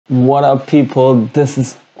What up, people? This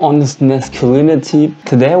is Honest Masculinity.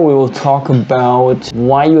 Today we will talk about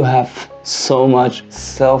why you have so much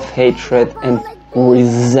self-hatred and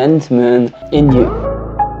resentment in you.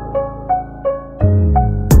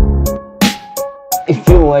 If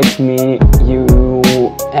you're like me,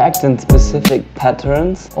 you act in specific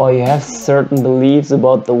patterns, or you have certain beliefs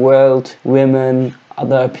about the world, women,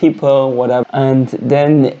 other people, whatever, and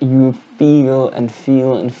then you feel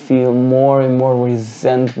more and more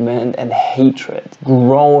resentment and hatred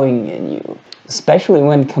growing in you. Especially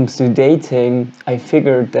when it comes to dating, I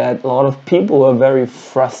figured that a lot of people are very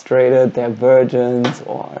frustrated, they're virgins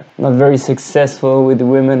or not very successful with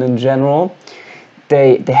women in general.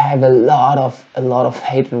 They have a lot of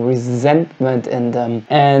hate and resentment in them,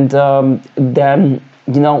 and then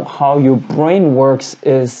you know how your brain works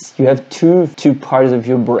is you have two parts of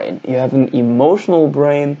your brain. You have an emotional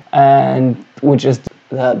brain, and which is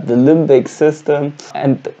the limbic system,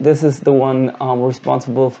 and this is the one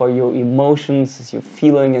responsible for your emotions, your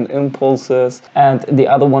feeling and impulses, and the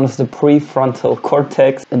other one is the prefrontal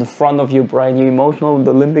cortex in the front of your brain. Your emotional,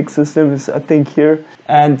 the limbic system is I think here,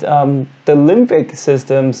 and the limbic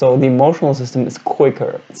system, so the emotional system, is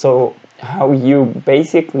quicker. So how you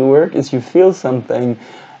basically work is you feel something,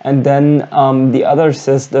 and then the other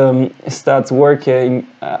system starts working,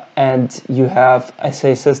 and you have, I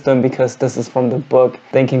say system because this is from the book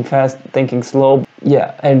Thinking Fast, Thinking Slow.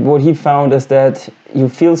 Yeah, and what he found is that you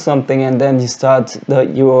feel something, and then you start,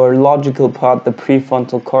 your logical part, the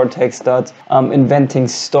prefrontal cortex, starts inventing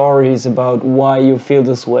stories about why you feel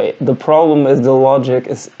this way. The problem is the logic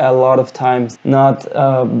is a lot of times not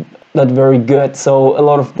very good, so a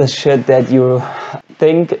lot of the shit that you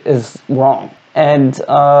think is wrong. And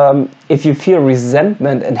if you feel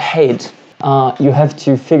resentment and hate, you have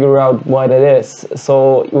to figure out why that is.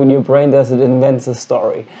 So when your brain does it, invents a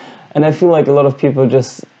story. And I feel like a lot of people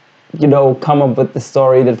just, you know, come up with the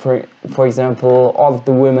story that, for example, all of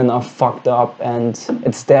the women are fucked up and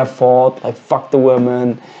it's their fault. I fucked the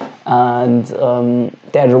women, and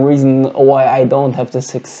they're the reason why I don't have the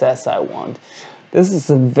success I want. This is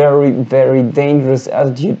a very, very dangerous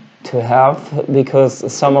attitude to have,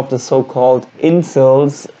 because some of the so-called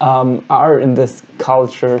incels are in this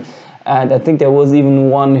culture, and I think there was even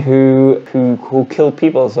one who killed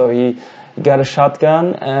people. So he got a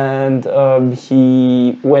shotgun and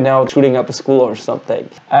he went out shooting up a school or something.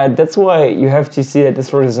 And that's why you have to see that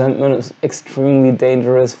this resentment is extremely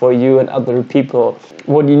dangerous for you and other people.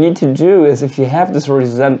 What you need to do is, if you have this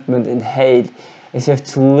resentment and hate, is you have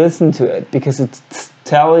to listen to it, because it's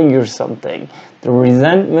telling you something. The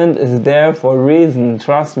resentment is there for a reason.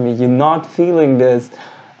 Trust me, you're not feeling this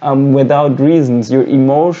without reasons. Your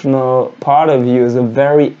emotional part of you is a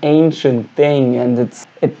very ancient thing, and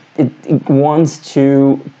it wants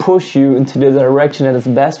to push you into the direction that is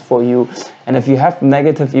best for you. And if you have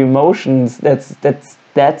negative emotions,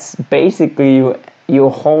 that's basically your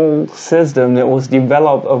whole system that was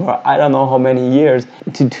developed over I don't know how many years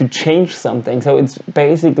to change something. So it's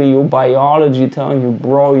basically your biology telling you,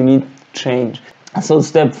 bro, you need to change. So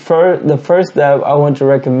the first step I want to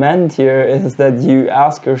recommend here is that you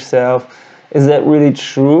ask yourself, is that really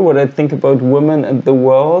true what I think about women and the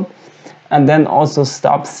world? And then also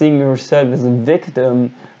stop seeing yourself as a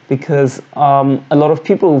victim, because a lot of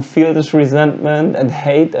people who feel this resentment and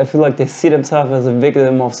hate, I feel like they see themselves as a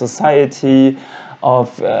victim of society,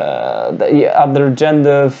 of the other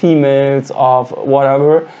gender, females, of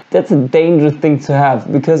whatever. That's a dangerous thing to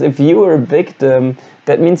have, because if you are a victim,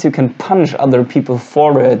 that means you can punish other people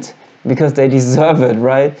for it because they deserve it,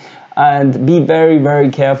 right? And be very, very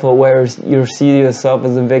careful where you see yourself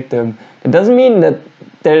as a victim. It doesn't mean that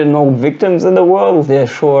there are no victims in the world, there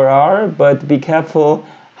sure are, but be careful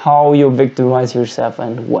how you victimize yourself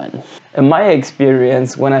and when. In my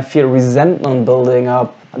experience, when I feel resentment building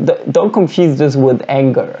up, don't confuse this with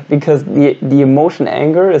anger, because the emotion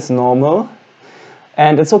anger is normal,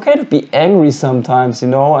 and it's okay to be angry sometimes, you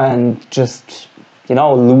know, and just, you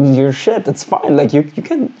know, lose your shit. It's fine. Like you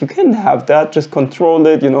can have that, just control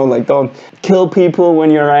it, you know, like don't kill people when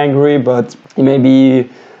you're angry, but maybe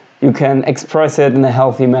you can express it in a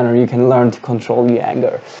healthy manner. You can learn to control your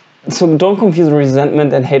anger. So don't confuse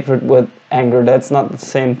resentment and hatred with anger. That's not the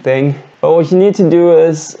same thing. But what you need to do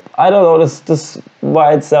is, I don't know, this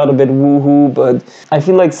bites out a bit woohoo, but I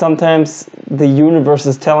feel like sometimes the universe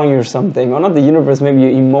is telling you something, or not the universe, maybe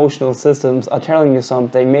your emotional systems are telling you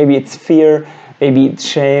something. Maybe it's fear, maybe it's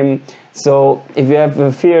shame. So if you have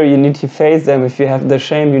the fear, you need to face them. If you have the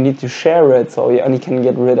shame, you need to share it. So you only can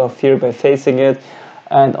get rid of fear by facing it,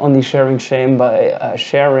 and only sharing shame by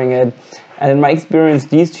sharing it. And in my experience,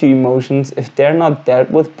 these two emotions, if they're not dealt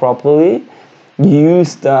with properly, you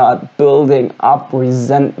start building up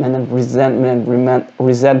resentment and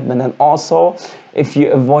resentment. And also, if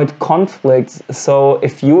you avoid conflicts, so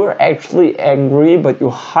if you are actually angry but you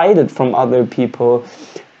hide it from other people,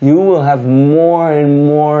 you will have more and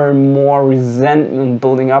more and more resentment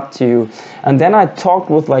building up to you. And then I talked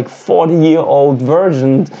with like 40-year-old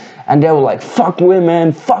virgins, and they were like, fuck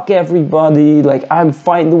women, fuck everybody, like I'm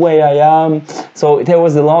fine the way I am. So there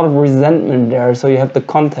was a lot of resentment there. So you have the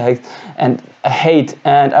context and hate.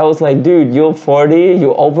 And I was like, dude, you're 40,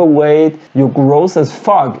 you're overweight, you're gross as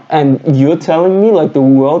fuck, and you're telling me like the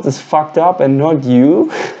world is fucked up and not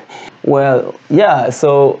you? Well, yeah,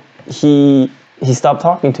 so he stopped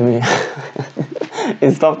talking to me. He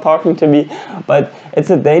stopped talking to me, but it's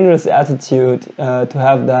a dangerous attitude to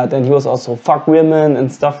have that. And he was also fuck women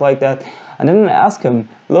and stuff like that. And then I asked him,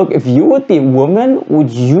 look, if you would be a woman, would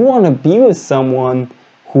you want to be with someone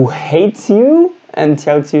who hates you and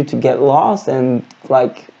tells you to get lost? And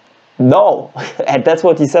like, no. And that's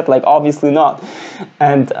what he said, like, obviously not.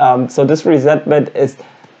 And so this resentment is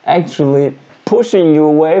actually pushing you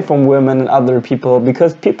away from women and other people,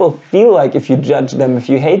 because people feel like if you judge them, if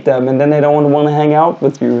you hate them, and then they don't want to hang out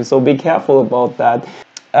with you. So be careful about that.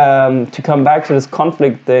 To come back to this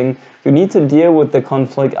conflict thing, you need to deal with the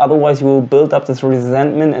conflict, otherwise you will build up this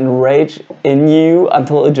resentment and rage in you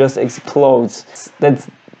until it just explodes. That's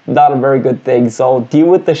not a very good thing. So deal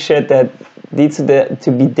with the shit that needs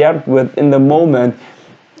to be dealt with in the moment.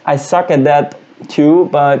 I suck at that too,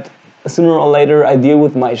 but sooner or later I deal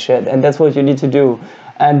with my shit, and that's what you need to do.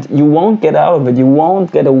 And you won't get out of it, you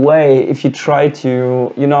won't get away if you try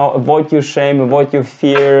to, you know, avoid your shame, avoid your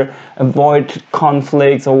fear, avoid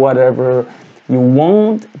conflicts or whatever. You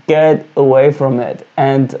won't get away from it.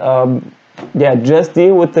 And yeah, just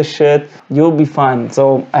deal with the shit, you'll be fine.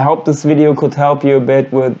 So I hope this video could help you a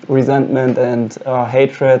bit with resentment and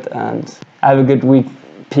hatred, and have a good week.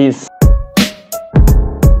 Peace.